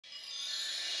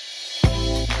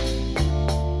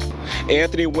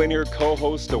Anthony Nguyen here,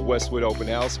 co-host of Westwood Open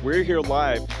House. We're here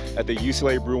live at the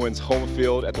UCLA Bruins home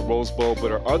field at the Rose Bowl,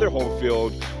 but our other home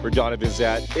field where Donovan's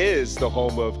at is the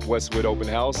home of Westwood Open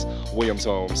House, Williams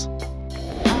Homes.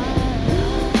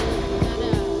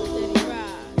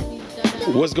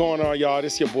 What's going on, y'all?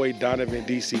 This is your boy Donovan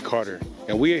DC Carter,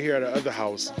 and we are here at the other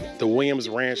house, the Williams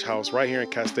Ranch House, right here in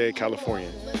Castaic,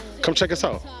 California. Come check us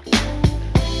out.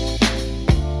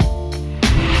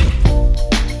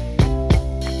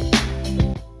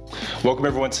 Welcome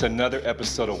everyone to another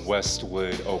episode of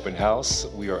Westwood Open House.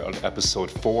 We are on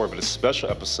episode 4, but a special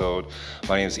episode.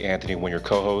 My name is Anthony Nguyen, your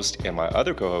co-host, and my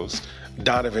other co-host,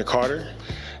 Donovan Carter.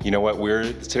 You know what,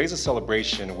 today's a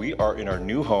celebration. We are in our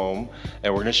new home,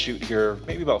 and we're gonna shoot here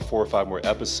maybe about 4 or 5 more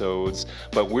episodes,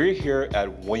 but we're here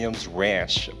at Williams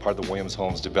Ranch, part of the Williams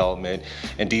Homes development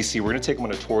in DC. We're gonna take them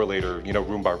on a tour later, you know,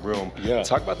 room by room. Yeah.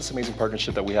 Talk about this amazing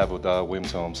partnership that we have with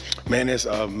Williams Homes. Man, it's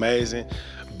amazing.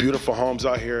 Beautiful homes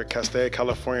out here. Castaic,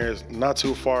 California is not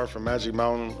too far from Magic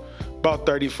Mountain, about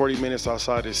 30, 40 minutes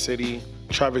outside the city.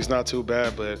 Traffic's not too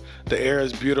bad, but the air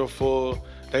is beautiful.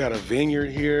 They got a vineyard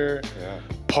here,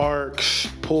 parks,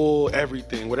 pool,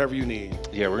 everything, whatever you need.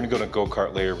 Yeah, we're gonna go to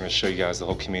go-kart later. We're gonna show you guys the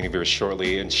whole community very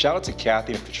shortly. And shout out to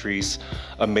Kathy and Patrice,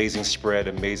 amazing spread,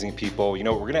 amazing people. You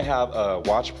know, we're gonna have a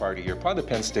watch party here, probably the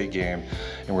Penn State game,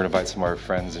 and we're gonna invite some of our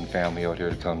friends and family out here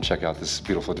to come check out this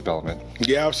beautiful development.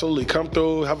 Yeah, absolutely. Come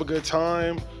through, have a good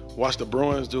time, watch the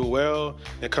Bruins do well,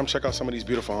 and come check out some of these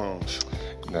beautiful homes.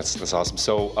 That's awesome.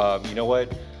 So, you know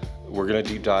what? We're gonna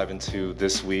deep dive into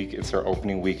this week. It's our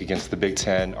opening week against the Big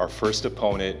Ten. Our first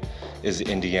opponent is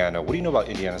Indiana. What do you know about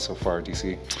Indiana so far,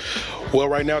 DC? Well,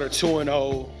 right now they're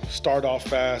 2-0. Start off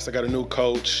fast. I got a new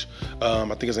coach. I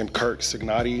think his name Kirk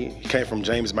Signotti. He came from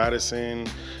James Madison,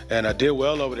 and I did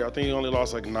well over there. I think he only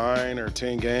lost like 9 or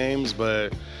 10 games,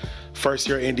 but first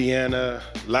year Indiana.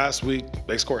 Last week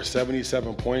they scored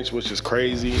 77 points, which is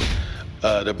crazy.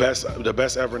 The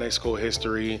best ever in their school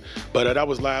history. But that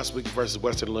was last week versus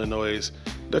Western Illinois.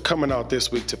 They're coming out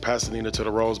this week to Pasadena to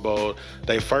the Rose Bowl.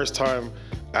 They first time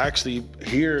actually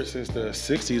here since the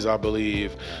 60s, I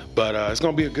believe. But it's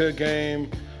gonna be a good game.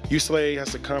 UCLA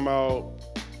has to come out,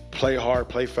 play hard,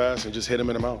 play fast, and just hit them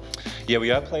in the mouth. Yeah, we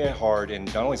gotta play hard,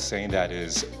 and not only saying that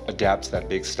is adapt to that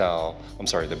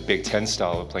the Big Ten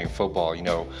style of playing football, you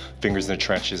know, fingers in the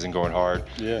trenches and going hard.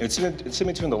 Yeah. It's in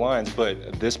between the lines,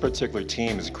 but this particular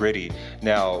team is gritty.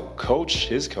 Now,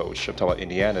 his coach, I'm talking about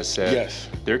Indiana, said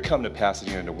they're coming to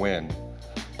Pasadena to win.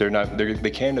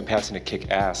 They came to Pasadena to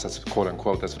kick ass, that's quote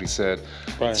unquote, that's what he said.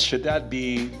 Right. Should that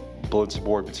be bulletin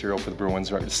board material for the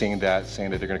Bruins, right? saying that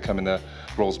they're going to come in the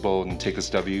Rose Bowl and take this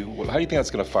W? How do you think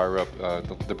that's going to fire up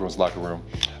the Bruins locker room?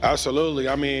 Absolutely.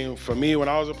 I mean, for me, when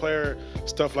I was a player,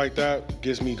 stuff like that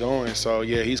gets me going. So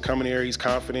yeah, he's coming here, he's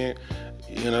confident.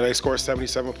 You know, they scored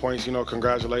 77 points, you know,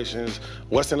 congratulations.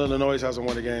 Western Illinois hasn't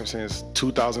won a game since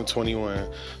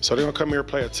 2021. So they're gonna come here,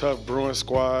 play a tough Bruins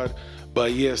squad.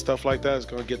 But yeah, stuff like that is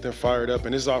gonna get them fired up.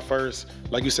 And this is our first,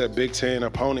 like you said, Big Ten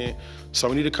opponent. So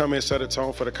we need to come in, set a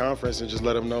tone for the conference, and just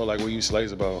let them know like what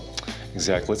UCLA's about.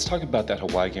 Exactly. Let's talk about that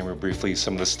Hawaii game real briefly,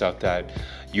 some of the stuff that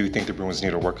you think the Bruins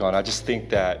need to work on. I just think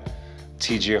that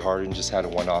TJ Harden just had a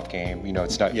one-off game. You know,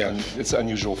 it's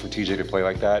unusual for TJ to play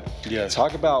like that. Yeah.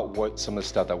 Talk about what some of the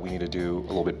stuff that we need to do a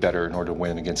little bit better in order to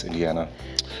win against Indiana.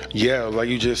 Yeah, like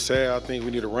you just said, I think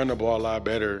we need to run the ball a lot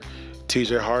better.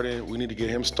 TJ Harden, we need to get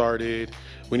him started.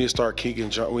 We need to start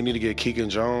we need to get Keegan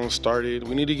Jones started.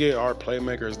 We need to get our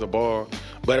playmakers the ball.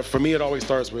 But for me, it always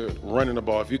starts with running the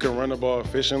ball. If you can run the ball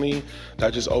efficiently,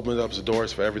 that just opens up the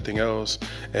doors for everything else.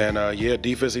 And yeah,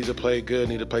 defense needs to play good,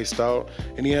 need to play stout.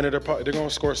 In the end, they're gonna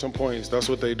score some points. That's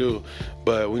what they do.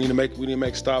 But we need to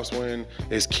make stops when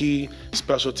it's key.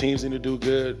 Special teams need to do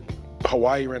good.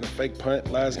 Hawaii ran a fake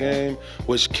punt last game,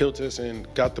 which killed us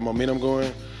and got the momentum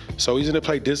going. So he's gonna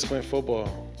play disciplined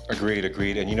football. Agreed.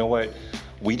 And you know what?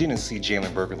 We didn't see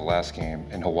Jalen Berger the last game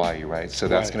in Hawaii, right? So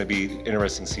that's going to be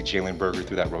interesting to see Jalen Berger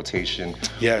through that rotation.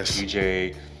 Yes.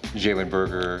 TJ, Jalen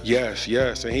Berger. Yes.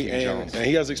 And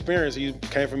he has experience. He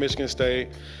came from Michigan State.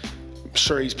 I'm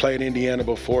sure he's played Indiana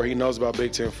before. He knows about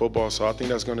Big Ten football, so I think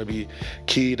that's going to be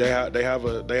key. They have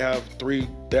three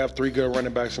good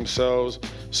running backs themselves,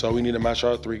 so we need to match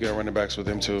our 3 good running backs with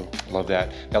them too. Love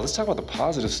that. Now let's talk about the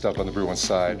positive stuff on the Bruins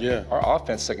side. Yeah. Our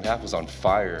offense second half was on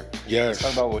fire. Yes. Let's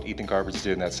talk about what Ethan Garbage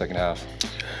did in that second half.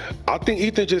 I think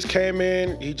Ethan just came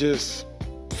in. He just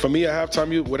for me at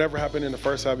halftime, whatever happened in the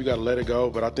first half, you got to let it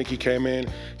go. But I think he came in,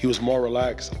 he was more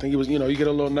relaxed. I think he was, you get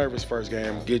a little nervous first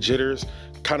game, get jitters.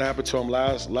 Kind of happened to him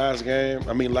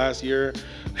last year,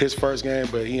 his first game,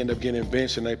 but he ended up getting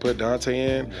benched and they put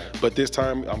Dante in. But this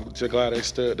time, I'm just glad they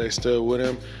stood with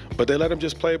him. But they let him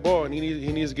just play ball, and he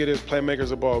needs to get his playmakers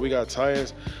the ball. We got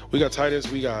Titus, we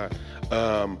got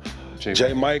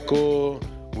J. Michael,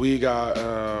 we got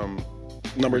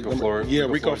Rico Flores.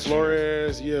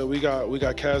 Yeah, we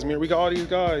got Casimir. We got all these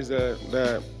guys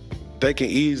that they can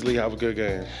easily have a good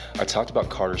game. I talked about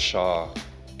Carter Shaw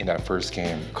in that first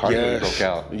game. Carter really broke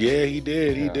out. Yeah, he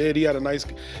did. He did. He had a nice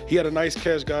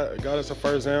catch, got us a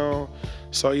first down.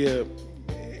 So yeah,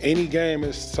 any game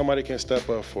is somebody can step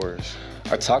up for us.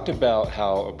 I talked about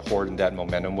how important that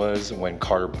momentum was when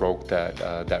Carter broke that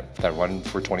run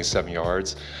for 27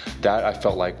 yards. That I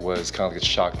felt like was kind of like a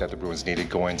shock that the Bruins needed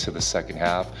going into the second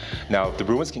half. Now, if the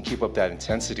Bruins can keep up that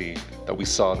intensity that we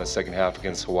saw in the second half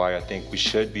against Hawaii, I think we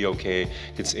should be okay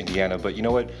against Indiana. But you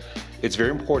know what? It's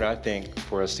very important, I think,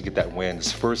 for us to get that win.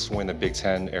 This first win in the Big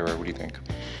Ten era. What do you think?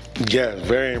 Yeah,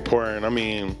 very important. I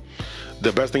mean,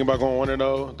 the best thing about going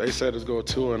 1-0, they said is go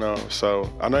 2-0. So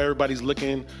I know everybody's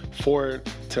looking forward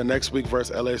to next week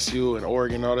versus LSU and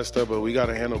Oregon and all that stuff, but we got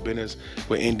to handle business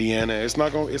with Indiana. It's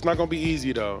not gonna be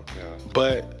easy though. Yeah.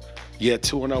 But yeah,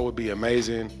 2-0 would be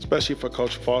amazing, especially for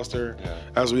Coach Foster. Yeah.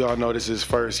 As we all know, this is his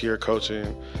first year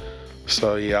coaching.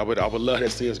 So yeah, I would love to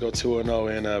see us go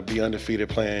 2-0 and be undefeated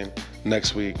playing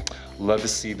next week. Love to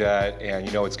see that, and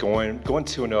it's going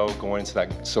 2-0, going into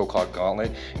that so-called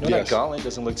gauntlet. That gauntlet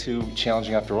doesn't look too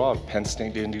challenging after all. Penn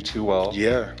State didn't do too well.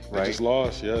 Yeah, right. They just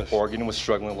lost. Yes. Oregon was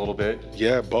struggling a little bit.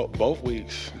 Yeah, both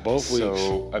weeks.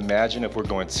 So imagine if we're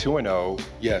going 2-0.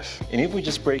 Yes. And if we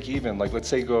just break even, like let's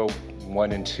say go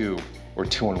 1-2 or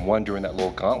 2-1 during that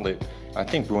little gauntlet, I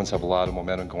think Bruins have a lot of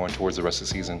momentum going towards the rest of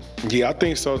the season. Yeah, I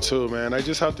think so too, man. I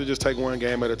just have to take one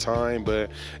game at a time.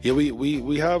 But yeah,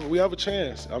 we have a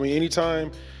chance. I mean,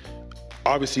 anytime,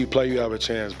 obviously you play, you have a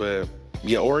chance. But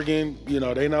yeah, Oregon,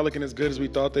 they're not looking as good as we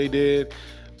thought they did.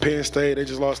 Penn State, they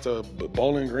just lost to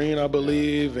Bowling Green, I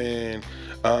believe, and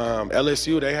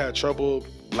LSU, they had trouble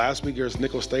last week against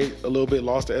Nickel State a little bit,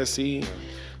 lost to SC.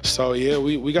 So yeah,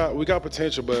 we got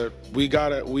potential, but we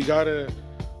gotta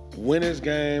win this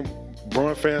game.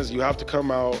 Bruin fans, you have to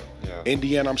come out. Yeah.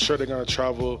 Indiana, I'm sure they're going to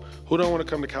travel. Who don't want to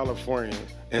come to California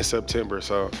in September?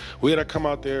 So we got to come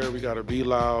out there. We got to be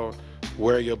loud,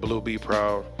 wear your blue, be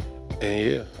proud.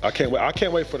 And yeah, I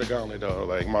can't wait for the gauntlet though,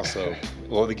 like myself.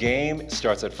 Well, the game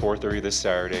starts at 4:30 this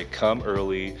Saturday. Come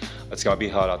early. It's gonna be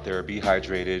hot out there. Be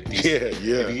hydrated.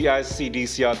 Yeah. If you guys see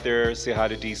DC out there, say hi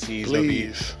to DC.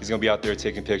 Please. He's gonna be out there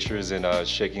taking pictures and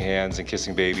shaking hands and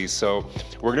kissing babies. So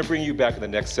we're gonna bring you back in the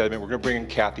next segment. We're gonna bring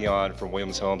Kathy on from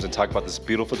Williams Homes and talk about this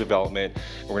beautiful development.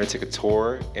 We're gonna take a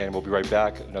tour, and we'll be right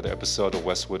back. Another episode of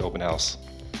Westwood Open House.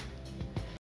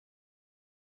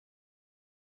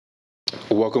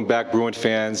 Welcome back, Bruin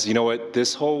fans. You know what?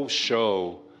 This whole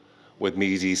show with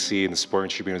me, DC, and the Sporting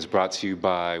Tribune is brought to you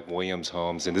by Williams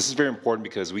Homes. And this is very important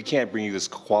because we can't bring you this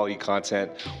quality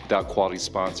content without quality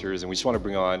sponsors. And we just want to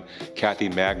bring on Kathy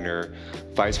Magner,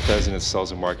 Vice President of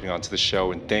Sales and Marketing, onto the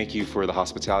show. And thank you for the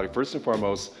hospitality. First and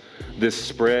foremost, this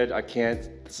spread, I can't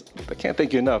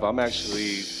thank you enough.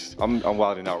 I'm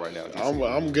wilding out right now.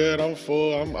 I'm good. I'm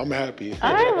full. I'm happy.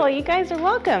 All right. Well, you guys are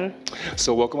welcome.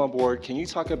 So welcome on board. Can you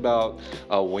talk about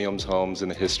Williams Homes and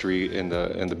the history in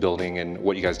the building and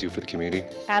what you guys do for the community?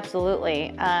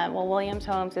 Absolutely. Well, Williams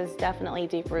Homes is definitely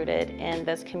deep-rooted in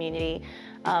this community.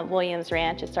 Williams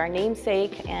Ranch, it's our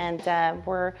namesake, and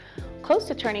we're close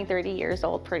to turning 30 years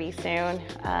old pretty soon.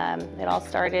 It all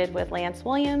started with Lance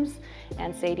Williams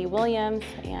and Sadie Williams,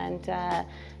 and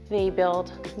they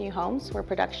build new homes. We're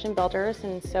production builders,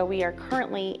 and so we are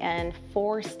currently in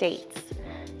 4 states,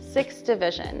 6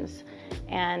 divisions,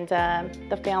 and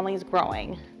the family's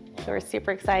growing. So we're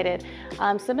super excited.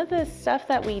 Some of the stuff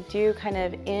that we do kind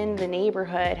of in the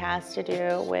neighborhood has to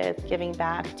do with giving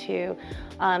back to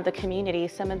the community.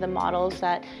 Some of the models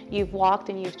that you've walked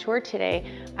and you've toured today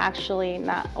actually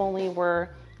not only were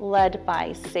led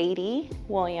by Sadie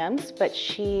Williams, but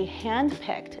she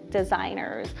handpicked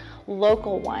designers,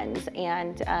 local ones,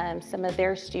 and some of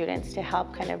their students to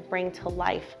help kind of bring to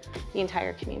life the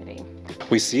entire community.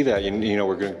 We see that,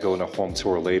 we're going to go on a home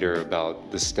tour later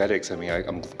about the aesthetics. I mean,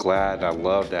 I'm glad and I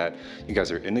love that you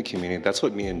guys are in the community. That's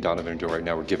what me and Donovan are doing right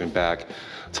now. We're giving back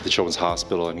to the Children's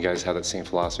Hospital, and you guys have that same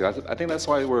philosophy. I think that's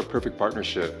why we're a perfect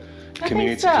partnership,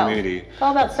 community to community. It's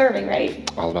all about serving,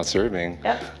 right? All about serving.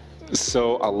 Yep.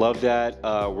 So I love that.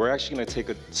 We're actually going to take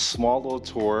a small little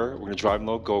tour. We're going to drive a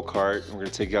little go-kart, and we're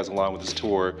going to take you guys along with this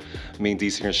tour. Me and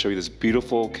DC are going to show you this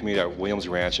beautiful community at Williams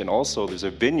Ranch, and also there's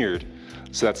a vineyard.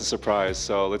 So that's a surprise.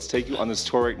 So let's take you on this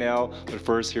tour right now. But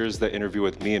first, here's the interview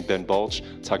with me and Ben Bolch,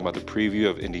 talking about the preview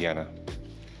of Indiana.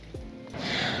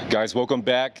 Guys, welcome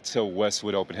back to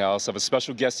Westwood Open House. I have a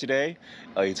special guest today,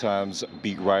 LA Times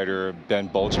beat writer Ben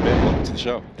Bolch. Ben, welcome to the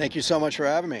show. Thank you so much for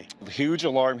having me. Huge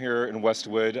alarm here in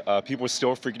Westwood. People are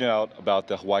still freaking out about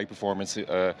the Hawaii performance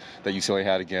that UCLA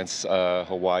had against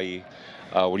Hawaii.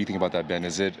 What do you think about that, Ben?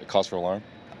 Is it a cause for alarm?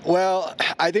 Well,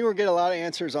 I think we'll get a lot of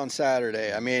answers on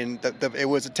Saturday. I mean, it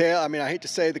was a tale. I mean, I hate to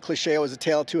say the cliche, it was a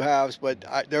tale of two halves, but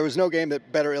there was no game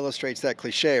that better illustrates that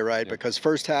cliche, right? Yeah. Because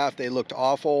first half, they looked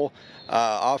awful.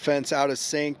 Offense out of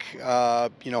sync.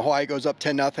 Hawaii goes up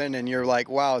 10-0, and you're like,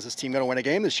 wow, is this team going to win a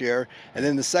game this year? And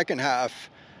then the second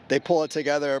half, they pull it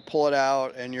together, pull it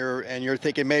out, and you're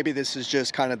thinking maybe this is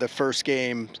just kind of the first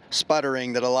game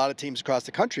sputtering that a lot of teams across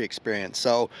the country experience.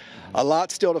 So a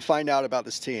lot still to find out about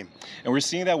this team. And we're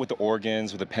seeing that with the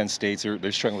Oregons, with the Penn States.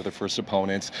 They're struggling with their first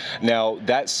opponents. Now,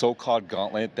 that so-called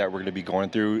gauntlet that we're going to be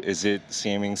going through, is it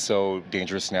seeming so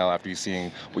dangerous now after you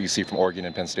seeing what you see from Oregon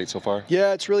and Penn State so far?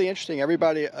 Yeah, it's really interesting.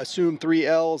 Everybody assumed 3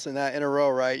 L's in a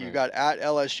row, right? You got at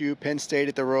LSU, Penn State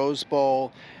at the Rose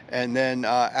Bowl, and then,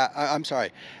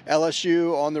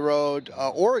 LSU on the road,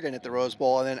 Oregon at the Rose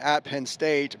Bowl, and then at Penn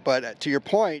State. But to your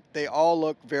point, they all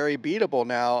look very beatable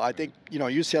now. I think,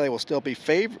 UCLA will still be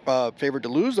favored to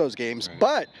lose those games. Right.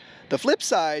 But the flip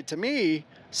side, to me,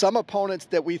 some opponents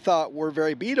that we thought were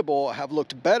very beatable have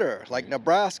looked better, like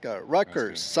Nebraska,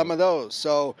 Rutgers, some of those.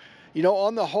 So,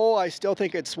 on the whole, I still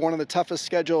think it's one of the toughest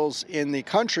schedules in the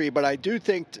country, but I do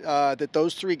think that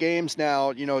those 3 games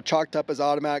now, chalked up as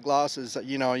automatic losses,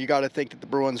 you got to think that the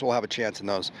Bruins will have a chance in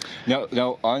those.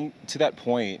 Now, on to that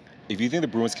point, if you think the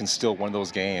Bruins can still win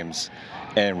those games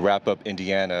and wrap up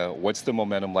Indiana, what's the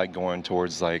momentum like going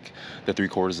towards like the 3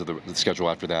 quarters of the schedule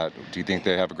after that? Do you think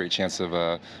they have a great chance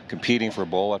of competing for a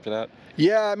bowl after that?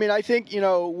 Yeah, I mean, I think,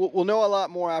 we'll know a lot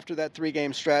more after that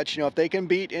 3-game stretch. If they can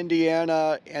beat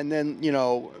Indiana and then,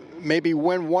 maybe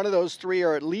win one of those 3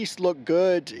 or at least look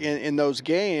good in those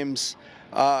games,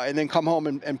 and then come home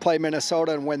and play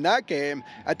Minnesota and win that game,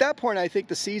 at that point, I think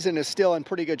the season is still in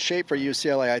pretty good shape for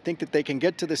UCLA. I think that they can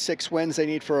get to the 6 wins they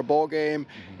need for a bowl game,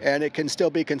 and it can still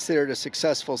be considered a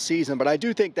successful season. But I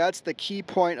do think that's the key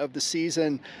point of the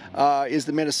season is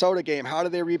the Minnesota game. How do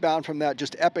they rebound from that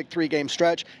just epic 3-game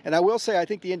stretch? And I will say I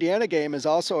think the Indiana game is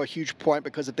also a huge point,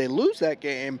 because if they lose that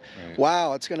game,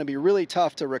 wow, it's going to be really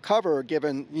tough to recover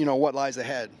given, what lies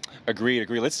ahead. Agreed.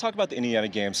 Let's talk about the Indiana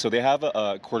game. So they have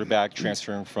a quarterback transferring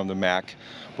from the MAC.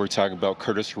 We're talking about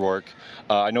Curtis Rourke.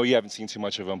 I know you haven't seen too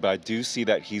much of him, but I do see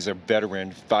that he's a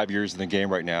veteran, 5 years in the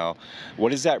game right now. What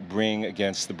does that bring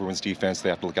against the Bruins defense they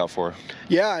have to look out for?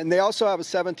 Yeah, and they also have a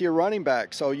 7th-year running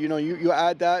back. So, you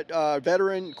add that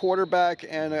veteran quarterback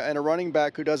and a running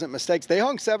back who doesn't mistakes. They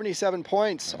hung 77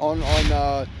 points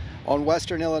on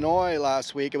Western Illinois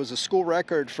last week. It was a school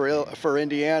record for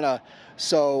Indiana.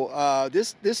 So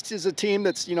this is a team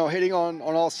that's hitting on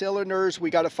all cylinders. We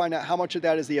got to find out how much of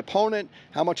that is the opponent,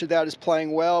 how much of that is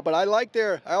playing well. But I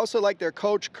also like their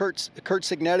coach Kurt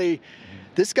Signetti.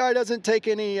 This guy doesn't take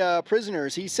any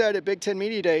prisoners. He said at Big Ten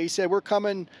Media Day, he said, we're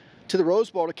coming to the Rose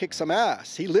Bowl to kick some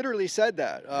ass. He literally said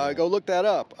that. Go look that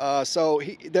up. So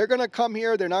they're going to come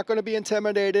here. They're not going to be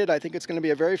intimidated. I think it's going to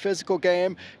be a very physical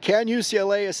game. Can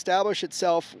UCLA establish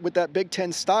itself with that Big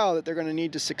Ten style that they're going to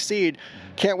need to succeed?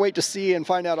 Can't wait to see and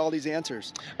find out all these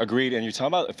answers. Agreed. And you're talking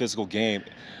about a physical game.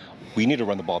 We need to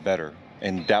run the ball better.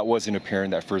 And that wasn't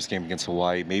apparent that first game against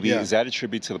Hawaii. Maybe is that a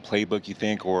tribute to the playbook, you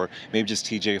think, or maybe just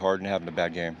TJ Harden having a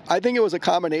bad game? I think it was a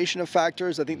combination of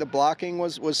factors. I think the blocking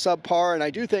was subpar, and I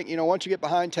do think, once you get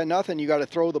behind 10-0, you got to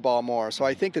throw the ball more. So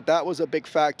I think that was a big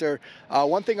factor.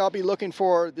 One thing I'll be looking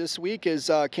for this week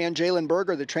is can Jalen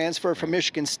Berger, the transfer from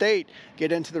Michigan State,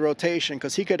 get into the rotation,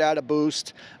 because he could add a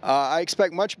boost. I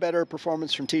expect much better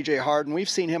performance from TJ Harden. We've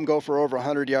seen him go for over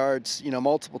 100 yards,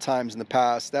 multiple times in the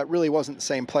past. That really wasn't the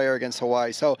same player against Hawaii.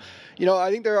 So,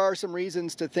 I think there are some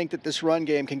reasons to think that this run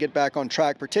game can get back on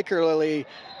track, particularly,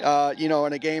 in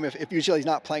a game if UCLA's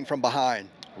not playing from behind.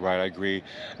 Right, I agree.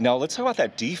 Now, let's talk about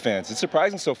that defense. It's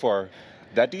surprising so far.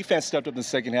 That defense stepped up in the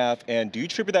second half, and do you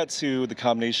attribute that to the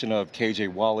combination of KJ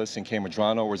Wallace and K.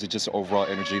 Madrano, or is it just overall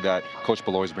energy that Coach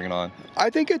Beloy is bringing on? I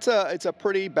think it's a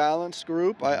pretty balanced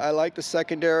group. I like the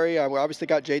secondary. We obviously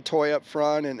got Jay Toy up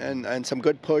front and some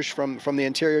good push from the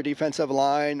interior defensive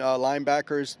line.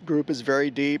 Linebackers group is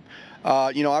very deep.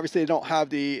 You know, obviously they don't have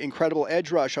the incredible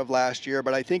edge rush of last year,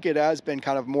 but I think it has been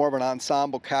kind of more of an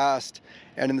ensemble cast.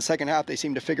 And in the second half, they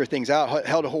seem to figure things out.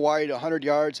 Held Hawaii to 100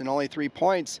 yards and only 3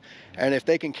 points. And if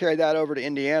they can carry that over to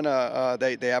Indiana,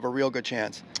 they have a real good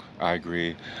chance. I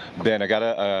agree. Ben, I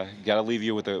gotta leave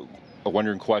you with a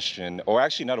wondering question, or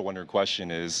actually not a wondering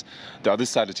question, is the other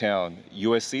side of town.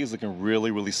 USC is looking really,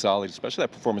 really solid, especially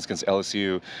that performance against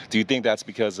LSU. Do you think that's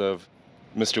because of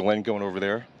Mr. Nguyen going over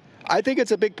there? I think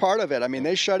it's a big part of it. I mean,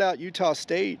 they shut out Utah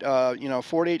State,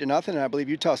 48-0, and I believe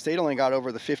Utah State only got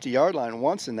over the 50-yard line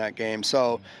once in that game.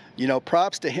 So, you know,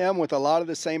 props to him with a lot of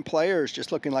the same players,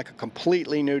 just looking like a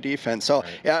completely new defense. So,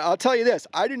 yeah, I'll tell you this: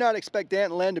 I do not expect Dan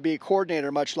Lynn to be a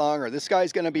coordinator much longer. This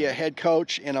guy's going to be a head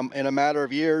coach in a matter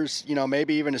of years. You know,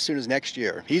 maybe even as soon as next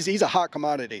year. He's a hot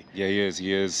commodity. Yeah, he is.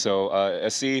 He is. So,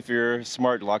 SC, if you're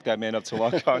smart, lock that man up to a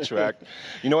long contract.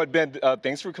 You know what, Ben?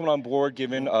 Thanks for coming on board,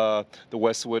 giving the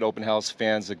Westwood Open House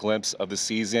fans a glimpse of the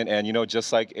season. And, you know,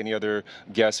 just like any other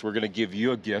guest, we're going to give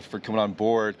you a gift for coming on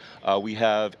board. We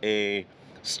have a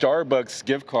Starbucks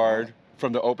gift card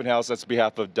from the open house. That's on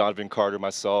behalf of Donovan, Carter,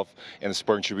 myself, and the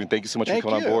Sporting Tribune. Thank you so much for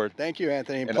coming on board. Thank you,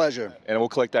 Anthony. Pleasure. And we'll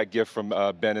collect that gift from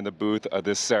Ben in the booth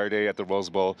this Saturday at the Rose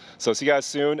Bowl. So see you guys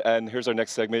soon. And here's our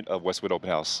next segment of Westwood Open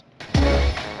House.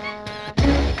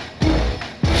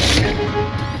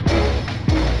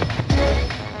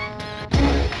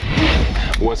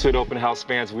 Westwood Open House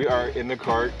fans, we are in the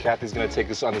cart. Kathy's going to take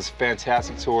us on this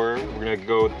fantastic tour. We're going to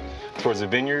go towards the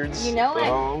vineyards, you know, the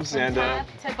homes, and top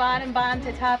to bottom, bottom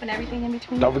to top, and everything in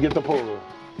between. Don't forget the pool.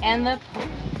 And the pool.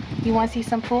 You want to see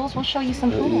some pools? We'll show you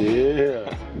some pools.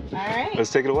 Yeah. All right.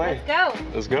 Let's take it away. Let's go.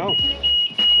 Let's go.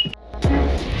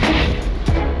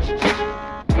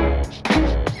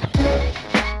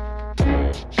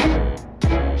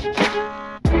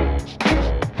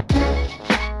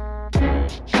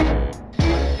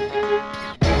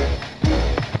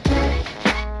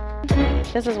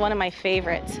 This is one of my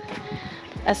favorites.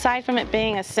 Aside from it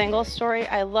being a single story,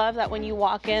 I love that when you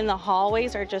walk in, the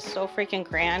hallways are just so freaking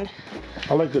grand.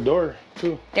 I like the door,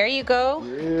 too. There you go.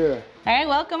 Yeah. All right,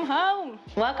 welcome home.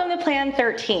 Welcome to Plan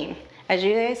 13. As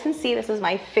you guys can see, this is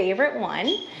my favorite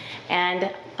one, and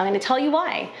I'm gonna tell you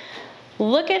why.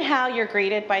 Look at how you're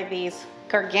greeted by these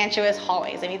gargantuous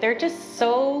hallways. I mean, they're just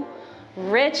so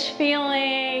rich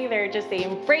feeling, they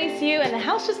embrace you, and the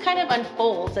house just kind of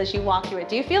unfolds as you walk through it.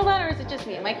 Do you feel that, or is it just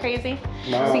me? Am I crazy?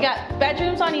 No. So you got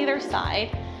bedrooms on either side.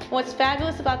 What's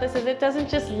fabulous about this is it doesn't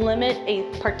just limit a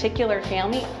particular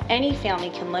family. Any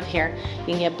family can live here. You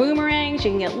can get boomerangs,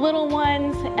 you can get little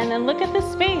ones, and then look at this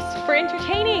space for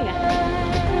entertaining.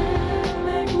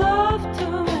 Make love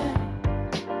to it.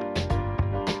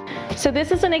 So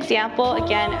this is an example,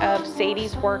 again, of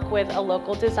Sadie's work with a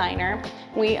local designer.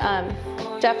 We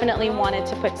definitely wanted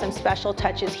to put some special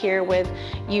touches here with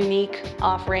unique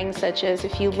offerings, such as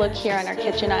if you look here on our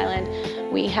kitchen island,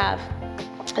 we have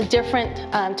a different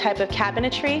type of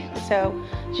cabinetry. So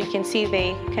as you can see,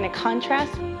 they kind of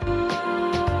contrast